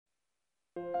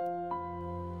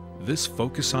This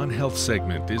Focus on Health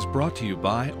segment is brought to you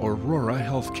by Aurora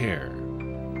Healthcare.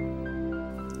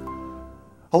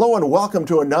 Hello and welcome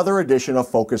to another edition of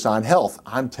Focus on Health.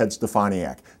 I'm Ted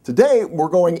Stefaniak. Today we're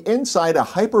going inside a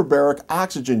hyperbaric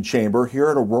oxygen chamber here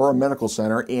at Aurora Medical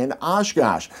Center in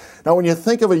Oshkosh. Now when you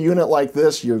think of a unit like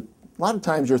this, a lot of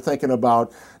times you're thinking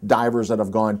about divers that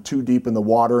have gone too deep in the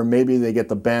water and maybe they get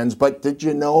the bends, but did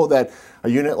you know that a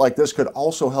unit like this could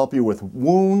also help you with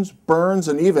wounds, burns,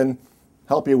 and even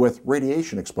help you with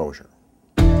radiation exposure?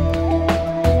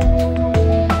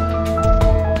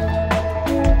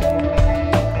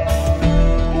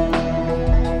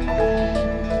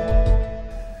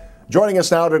 Joining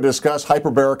us now to discuss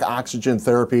hyperbaric oxygen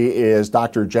therapy is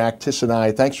Dr. Jack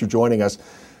Tissanai. Thanks for joining us.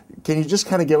 Can you just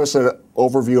kind of give us an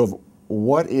overview of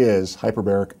what is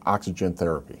hyperbaric oxygen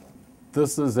therapy?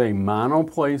 This is a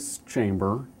monoplace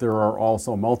chamber. There are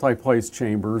also multi-place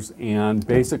chambers, and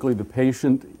basically the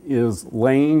patient is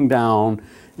laying down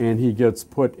and he gets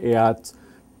put at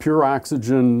pure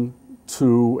oxygen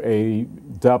to a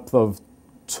depth of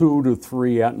 2 to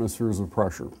 3 atmospheres of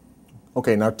pressure.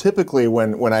 Okay, now typically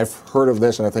when I've heard of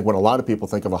this, and I think when a lot of people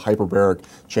think of a hyperbaric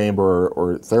chamber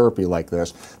or therapy like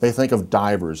this, they think of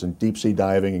divers and deep sea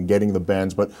diving and getting the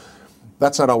bends, but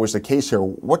that's not always the case here.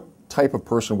 What type of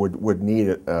person would need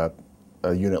a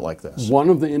unit like this? One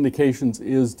of the indications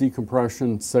is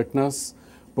decompression sickness,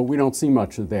 but we don't see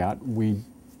much of that. We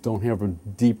don't have a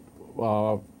deep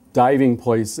diving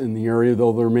place in the area,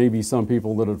 though there may be some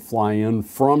people that would fly in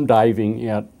from diving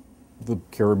at the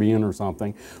Caribbean or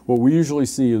something. What we usually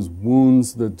see is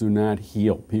wounds that do not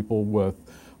heal. People with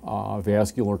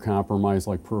vascular compromise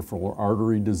like peripheral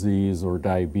artery disease or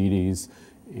diabetes,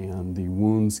 and the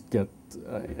wounds get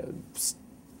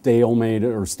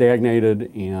stalemated or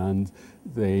stagnated and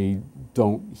they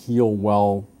don't heal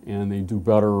well, and they do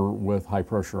better with high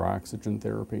pressure oxygen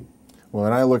therapy. Well,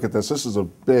 and I look at this is a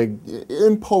big,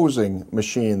 imposing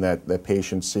machine that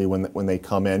patients see when they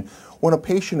come in. When a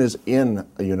patient is in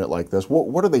a unit like this,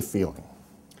 what are they feeling?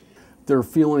 They're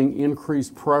feeling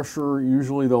increased pressure.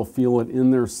 Usually they'll feel it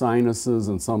in their sinuses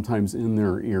and sometimes in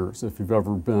their ears. If you've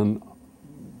ever been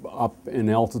up in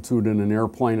altitude in an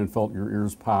airplane and felt your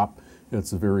ears pop,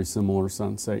 it's a very similar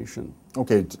sensation.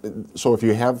 Okay, so if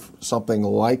you have something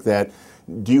like that,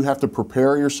 do you have to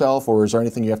prepare yourself, or is there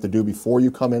anything you have to do before you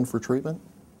come in for treatment?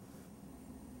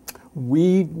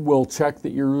 We will check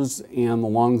the ears and the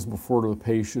lungs before the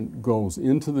patient goes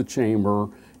into the chamber,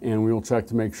 and we will check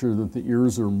to make sure that the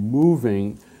ears are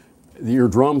moving, the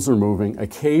eardrums are moving.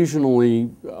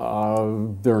 Occasionally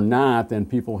they're not, then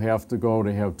people have to go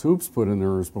to have tubes put in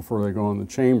their ears before they go in the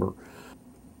chamber.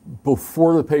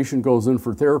 Before the patient goes in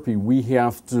for therapy, we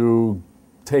have to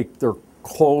take their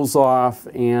clothes off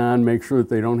and make sure that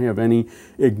they don't have any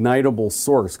ignitable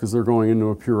source, because they're going into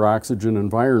a pure oxygen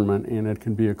environment and it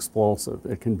can be explosive.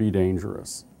 It can be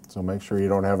dangerous. So make sure you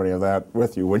don't have any of that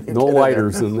with you when you No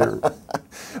lighters in there.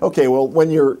 Okay, well,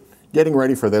 when you're getting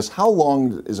ready for this, how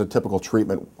long is a typical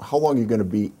treatment? How long are you going to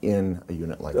be in a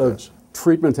unit like this?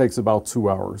 Treatment takes about 2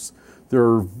 hours. There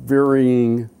are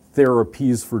varying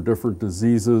therapies for different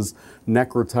diseases.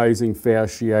 Necrotizing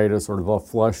fasciitis, or the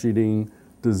flesh-eating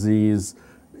disease,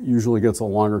 usually gets a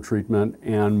longer treatment,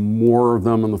 and more of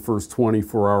them in the first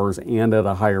 24 hours and at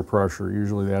a higher pressure.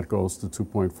 Usually that goes to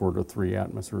 2.4 to 3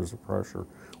 atmospheres of pressure.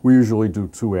 We usually do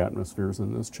 2 atmospheres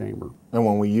in this chamber. And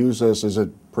when we use this, is it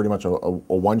pretty much a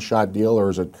one-shot deal, or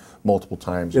is it multiple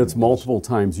times? It's multiple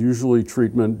times, usually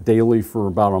treatment daily for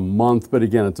about a month, but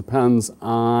again, it depends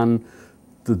on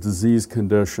the disease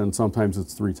condition. Sometimes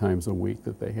it's 3 times a week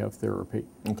that they have therapy.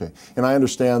 Okay, and I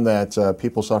understand that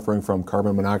people suffering from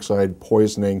carbon monoxide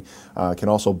poisoning can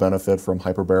also benefit from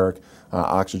hyperbaric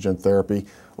oxygen therapy.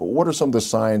 What are some of the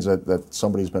signs that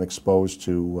somebody's been exposed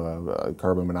to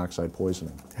carbon monoxide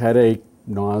poisoning? Headache,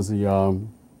 nausea,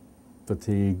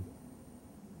 fatigue.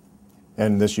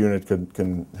 And this unit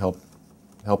can help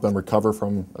them recover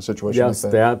from a situation like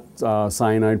that? Yes, that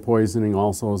cyanide poisoning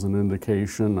also is an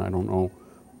indication. I don't know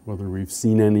whether we've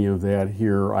seen any of that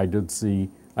here. I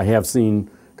have seen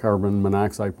carbon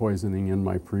monoxide poisoning in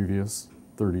my previous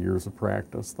 30 years of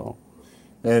practice, though.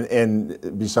 And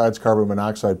besides carbon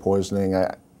monoxide poisoning,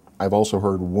 I've also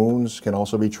heard wounds can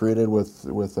also be treated with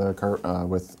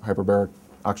hyperbaric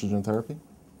oxygen therapy?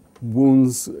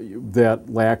 Wounds that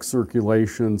lack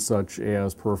circulation, such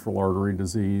as peripheral artery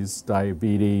disease,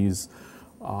 diabetes,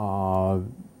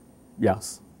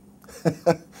 yes.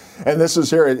 And this is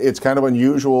here, it's kind of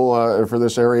unusual for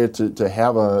this area to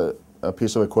have a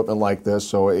piece of equipment like this,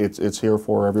 so it's here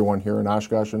for everyone here in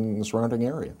Oshkosh and the surrounding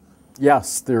area.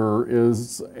 Yes, there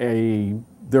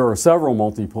are several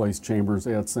multi-place chambers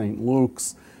at St.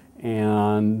 Luke's,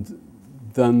 and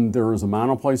then there is a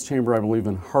monoplace chamber, I believe,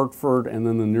 in Hartford, and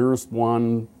then the nearest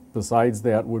one besides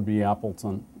that would be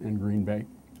Appleton in Green Bay.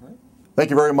 Thank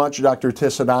you very much, Dr.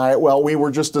 Tissanai. Well, we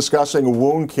were just discussing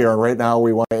wound care. Right now,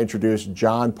 we want to introduce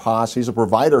John Poss. He's a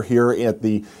provider here at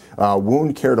the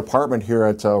wound care department here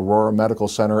at Aurora Medical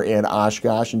Center in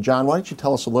Oshkosh. And John, why don't you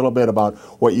tell us a little bit about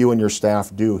what you and your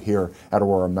staff do here at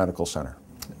Aurora Medical Center?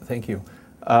 Thank you.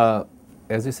 As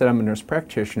I said, I'm a nurse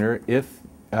practitioner. If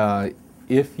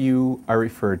you are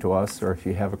referred to us, or if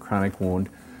you have a chronic wound,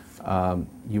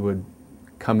 you would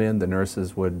come in. The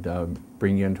nurses would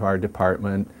bring you into our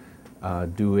department,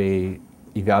 do a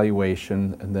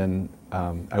evaluation, and then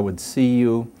I would see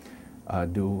you,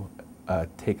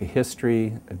 take a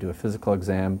history, do a physical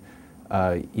exam,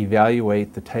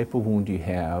 evaluate the type of wound you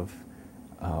have,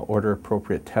 order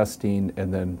appropriate testing,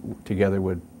 and then together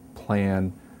would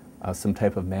plan some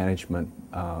type of management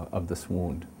of this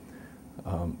wound.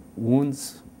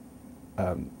 Wounds,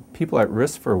 people at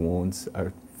risk for wounds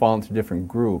fall into different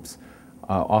groups.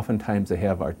 Oftentimes they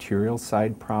have arterial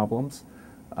side problems.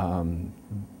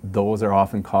 Those are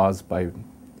often caused by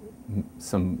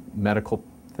some medical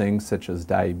things such as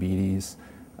diabetes,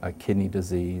 kidney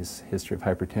disease, history of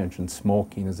hypertension,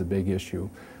 smoking is a big issue.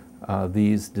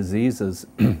 These diseases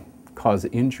cause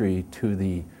injury to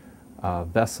the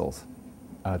vessels,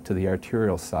 to the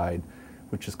arterial side,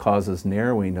 which causes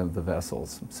narrowing of the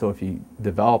vessels. So if you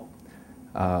develop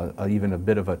even a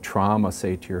bit of a trauma,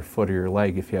 say to your foot or your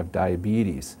leg, if you have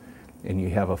diabetes and you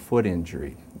have a foot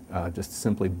injury, just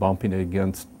simply bumping it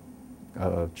against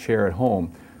a chair at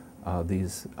home,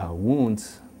 these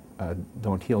wounds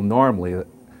don't heal normally.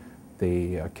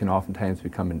 They can oftentimes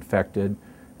become infected,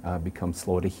 become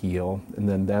slow to heal, and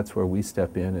then that's where we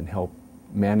step in and help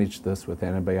manage this with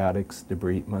antibiotics,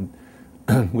 debridement.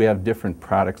 We have different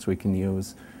products we can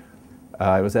use.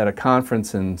 I was at a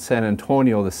conference in San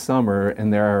Antonio this summer,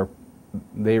 and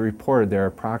they reported there are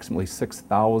approximately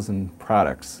 6,000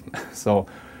 products. So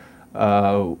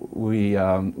we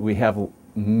have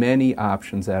many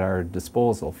options at our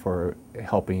disposal for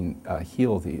helping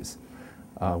heal these.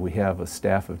 We have a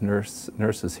staff of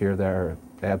nurses here that are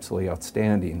absolutely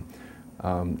outstanding.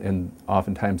 And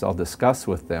oftentimes I'll discuss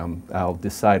with them, I'll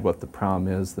decide what the problem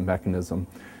is, the mechanism,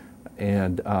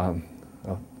 and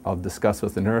I'll discuss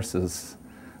with the nurses,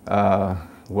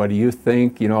 what do you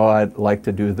think? You know, I'd like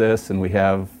to do this, and we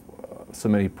have so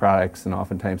many products, and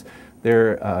oftentimes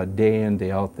they're day in, day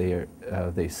out, they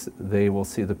will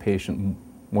see the patient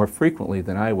more frequently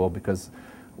than I will, because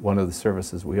one of the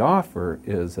services we offer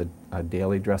is a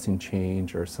daily dressing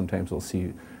change, or sometimes we'll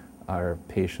see our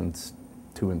patients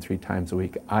 2 and 3 times a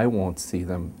week. I won't see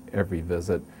them every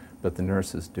visit, but the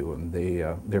nurses do, and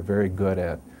they're very good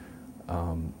at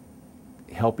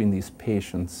helping these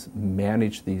patients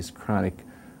manage these chronic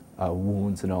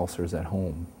wounds and ulcers at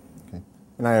home. Okay.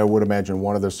 And I would imagine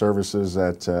one of the services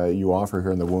that you offer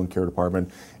here in the wound care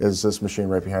department is this machine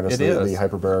right behind us, the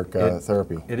hyperbaric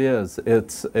therapy. It is.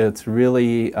 It's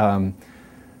really, oh,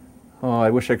 I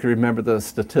wish I could remember the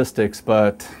statistics,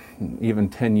 but even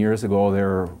 10 years ago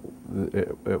there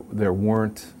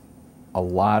weren't a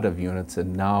lot of units,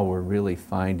 and now we're really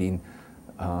finding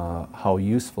how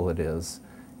useful it is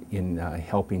in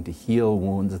helping to heal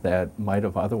wounds that might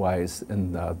have otherwise,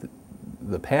 in the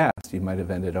past, you might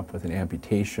have ended up with an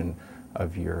amputation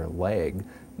of your leg.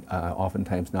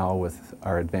 Oftentimes now with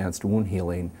our advanced wound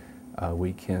healing,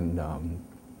 we can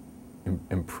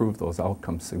improve those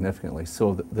outcomes significantly.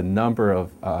 So the number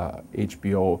of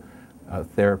HBO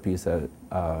therapies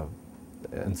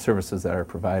and services that are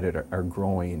provided are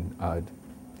growing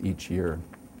each year.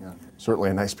 Yeah.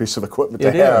 Certainly a nice piece of equipment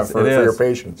to have for your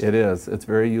patients. It is. It's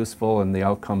very useful, and the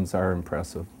outcomes are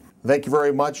impressive. Thank you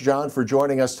very much, John, for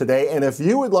joining us today. And if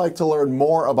you would like to learn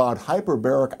more about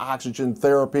hyperbaric oxygen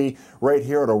therapy right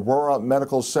here at Aurora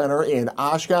Medical Center in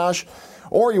Oshkosh,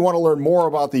 or you want to learn more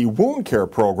about the wound care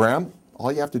program,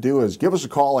 all you have to do is give us a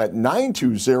call at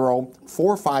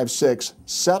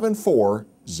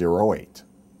 920-456-7408.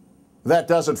 That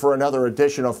does it for another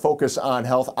edition of Focus on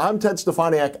Health. I'm Ted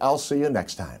Stefaniak. I'll see you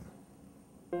next time.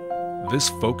 This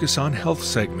Focus on Health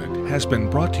segment has been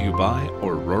brought to you by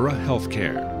Aurora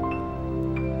Healthcare.